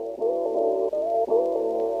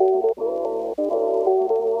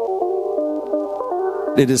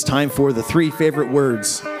It is time for the 3 favorite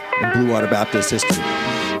words in Blue Water Baptist history.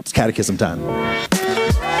 It's catechism time.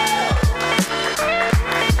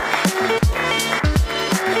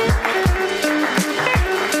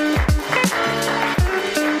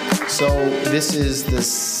 So this is the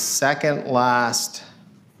second last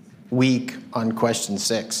week on question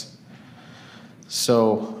 6.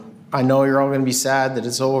 So I know you're all going to be sad that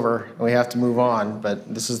it's over and we have to move on,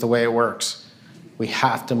 but this is the way it works. We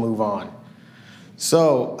have to move on.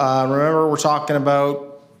 So remember, we're talking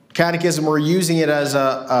about catechism. We're using it as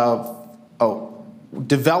a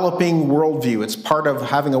developing worldview. It's part of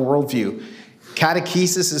having a worldview.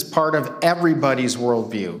 Catechesis is part of everybody's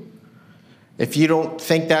worldview. If you don't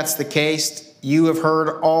think that's the case, you have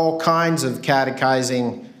heard all kinds of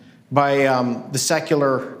catechizing by the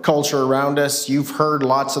secular culture around us. You've heard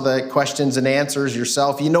lots of the questions and answers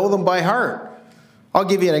yourself. You know them by heart. I'll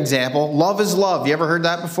give you an example. Love is love. You ever heard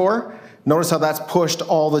that before? Notice how that's pushed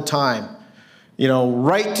all the time. You know,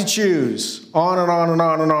 right to choose, on and on and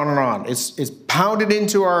on and on and on. It's pounded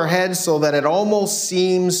into our heads so that it almost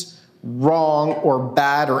seems wrong or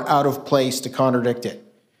bad or out of place to contradict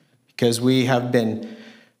it, because we have been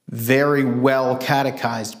very well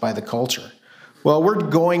catechized by the culture. Well, we're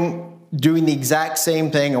doing the exact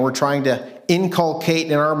same thing, and we're trying to inculcate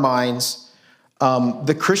in our minds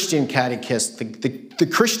the Christian catechist, the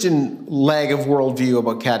Christian leg of worldview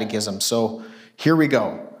about catechism. So here we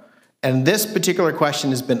go. And this particular question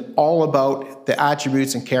has been all about the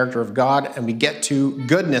attributes and character of God, and we get to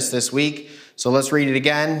goodness this week. So let's read it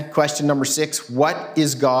again. Question number 6, what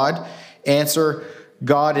is God? Answer,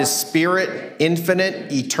 God is spirit,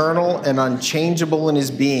 infinite, eternal, and unchangeable in his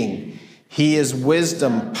being. He is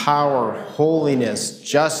wisdom, power, holiness,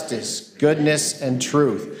 justice, goodness, and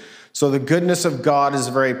truth. So the goodness of God is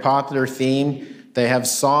a very popular theme. They have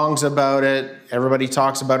songs about it. Everybody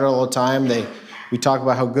talks about it all the time. We talk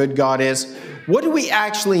about how good God is. What do we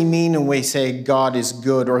actually mean when we say God is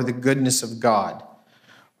good, or the goodness of God?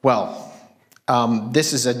 Well,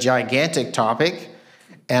 this is a gigantic topic,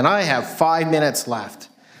 and I have 5 minutes left.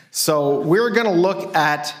 So we're going to look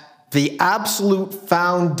at the absolute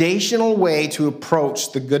foundational way to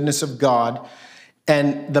approach the goodness of God,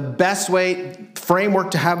 and the best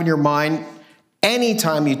framework to have in your mind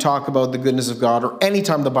anytime you talk about the goodness of God, or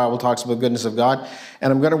anytime the Bible talks about the goodness of God.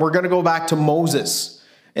 And we're going to go back to Moses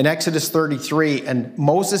in Exodus 33, and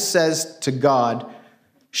Moses says to God,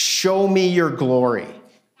 "Show me your glory."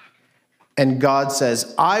 And God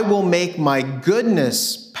says, "I will make my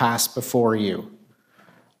goodness pass before you.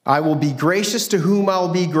 I will be gracious to whom I will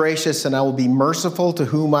be gracious, and I will be merciful to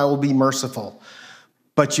whom I will be merciful.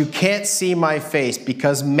 But you can't see my face,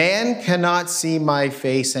 because man cannot see my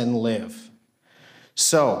face and live."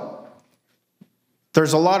 So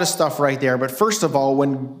there's a lot of stuff right there. But first of all,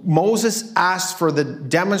 when Moses asked for the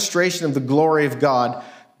demonstration of the glory of God,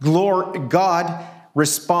 God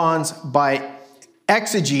responds by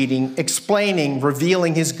exegeting, explaining,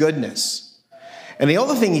 revealing his goodness. And the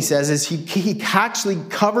other thing he says is he actually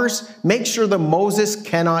makes sure that Moses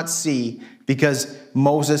cannot see, because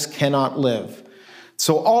Moses cannot live.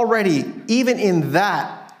 So already, even in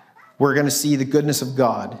that, we're going to see the goodness of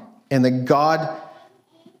God. And that God,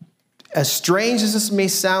 as strange as this may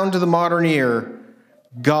sound to the modern ear,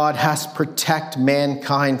 God has to protect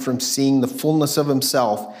mankind from seeing the fullness of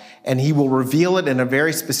himself, and he will reveal it in a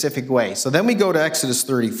very specific way. So then we go to Exodus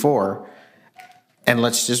 34, and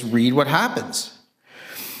let's just read what happens.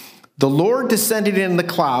 The Lord descended in the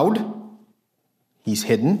cloud, he's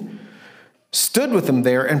hidden, stood with him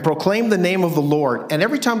there, and proclaimed the name of the Lord. And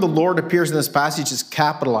every time the Lord appears in this passage, it's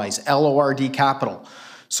capitalized, L-O-R-D capital.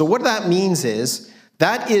 So what that means is,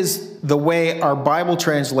 that is the way our Bible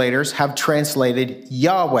translators have translated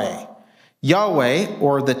Yahweh. Yahweh,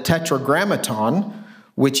 or the Tetragrammaton,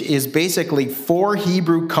 which is basically 4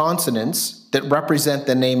 Hebrew consonants that represent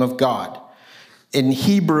the name of God. In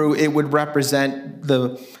Hebrew, it would represent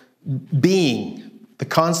the being, the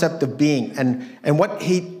concept of being. And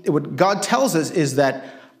what God tells us is that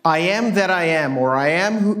I am that I am, or I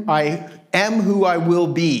am who I will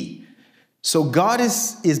be. So God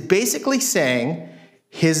is basically saying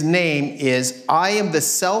his name is, I am the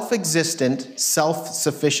self-existent,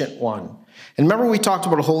 self-sufficient one. And remember, we talked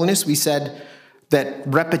about holiness. We said that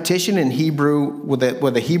repetition in Hebrew, with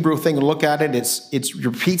a Hebrew thing to look at it, it's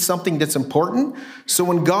repeat something that's important. So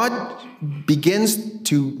when God begins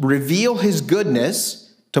to reveal his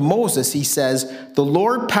goodness to Moses, he says, the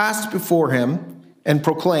Lord passed before him and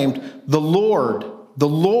proclaimed, the Lord, the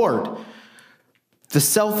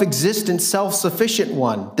self-existent, self-sufficient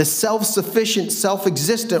one, the self-sufficient,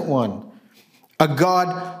 self-existent one, a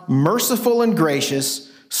God merciful and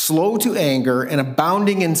gracious, slow to anger, and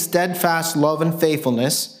abounding in steadfast love and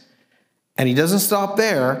faithfulness. And he doesn't stop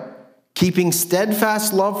there. Keeping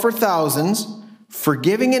steadfast love for thousands,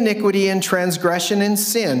 forgiving iniquity and transgression and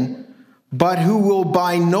sin, but who will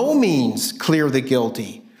by no means clear the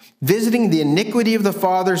guilty, visiting the iniquity of the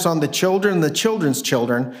fathers on the children and the children's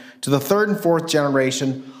children to the third and fourth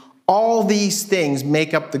generation. All these things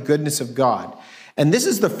make up the goodness of God. And this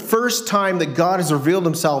is the first time that God has revealed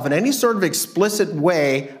himself in any sort of explicit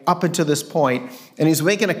way up until this point. And he's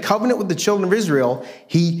making a covenant with the children of Israel.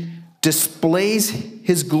 He displays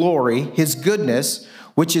his glory, his goodness,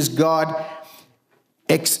 which is God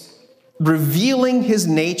revealing his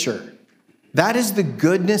nature. That is the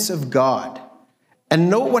goodness of God. And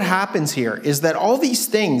note what happens here is that all these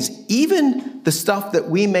things, even the stuff that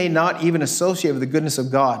we may not even associate with the goodness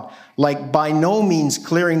of God, like by no means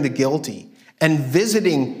clearing the guilty and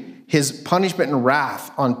visiting his punishment and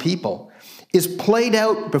wrath on people, is played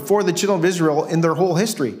out before the children of Israel in their whole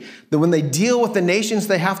history. That when they deal with the nations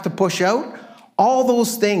they have to push out, all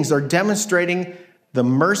those things are demonstrating the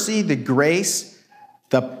mercy, the grace,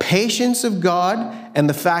 the patience of God, and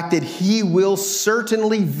the fact that he will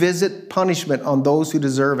certainly visit punishment on those who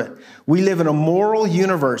deserve it. We live in a moral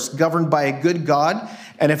universe governed by a good God,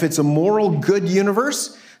 and if it's a moral, good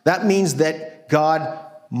universe, that means that God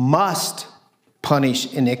must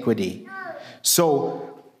punish iniquity. So,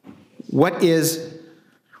 what is,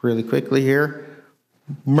 really quickly here,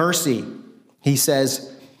 mercy? He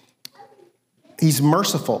says he's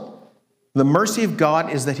merciful. The mercy of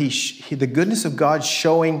God is that the goodness of God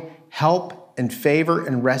showing help and favor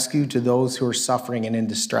and rescue to those who are suffering and in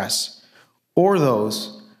distress, or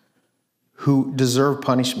those who deserve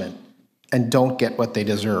punishment and don't get what they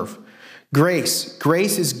deserve. Grace.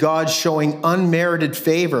 Grace is God showing unmerited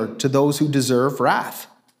favor to those who deserve wrath.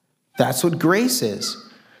 That's what grace is.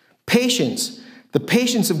 Patience. The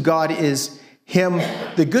patience of God is him,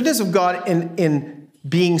 the goodness of God in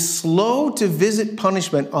being slow to visit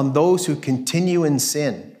punishment on those who continue in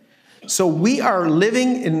sin. So we are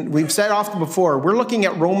living in, we've said often before, we're looking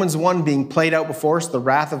at Romans 1 being played out before us, the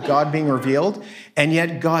wrath of God being revealed, and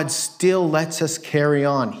yet God still lets us carry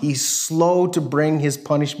on. He's slow to bring his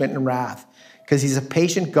punishment and wrath because he's a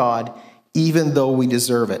patient God, even though we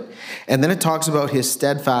deserve it. And then it talks about his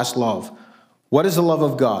steadfast love. What is the love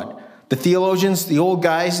of God? The theologians, the old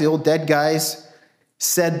guys, the old dead guys,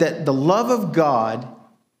 said that the love of God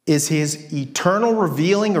is his eternal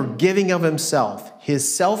revealing or giving of himself,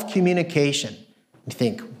 his self-communication. You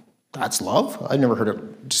think, that's love? I've never heard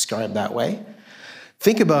it described that way.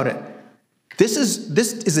 Think about it. This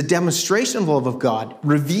is a demonstration of the love of God,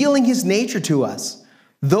 revealing his nature to us.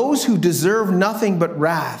 Those who deserve nothing but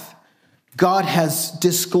wrath, God has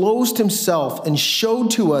disclosed himself and showed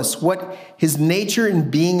to us what his nature and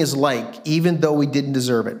being is like, even though we didn't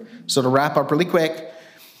deserve it. So to wrap up really quick,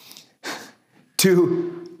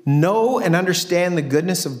 to know and understand the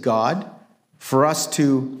goodness of God, for us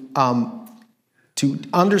to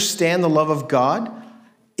understand the love of God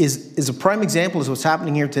is a prime example of what's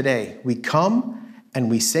happening here today. We come and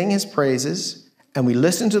we sing his praises and we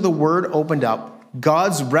listen to the word opened up.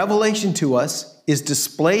 God's revelation to us is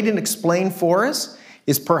displayed and explained for us,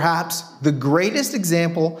 is perhaps the greatest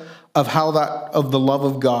example of the love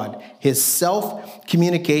of God. His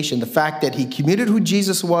self-communication, the fact that he communicated who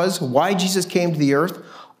Jesus was, why Jesus came to the earth,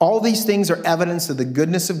 all these things are evidence of the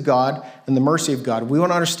goodness of God and the mercy of God. If we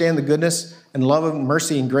want to understand the goodness and love and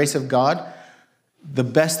mercy and grace of God, the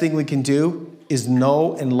best thing we can do is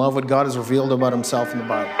know and love what God has revealed about himself in the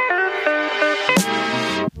Bible.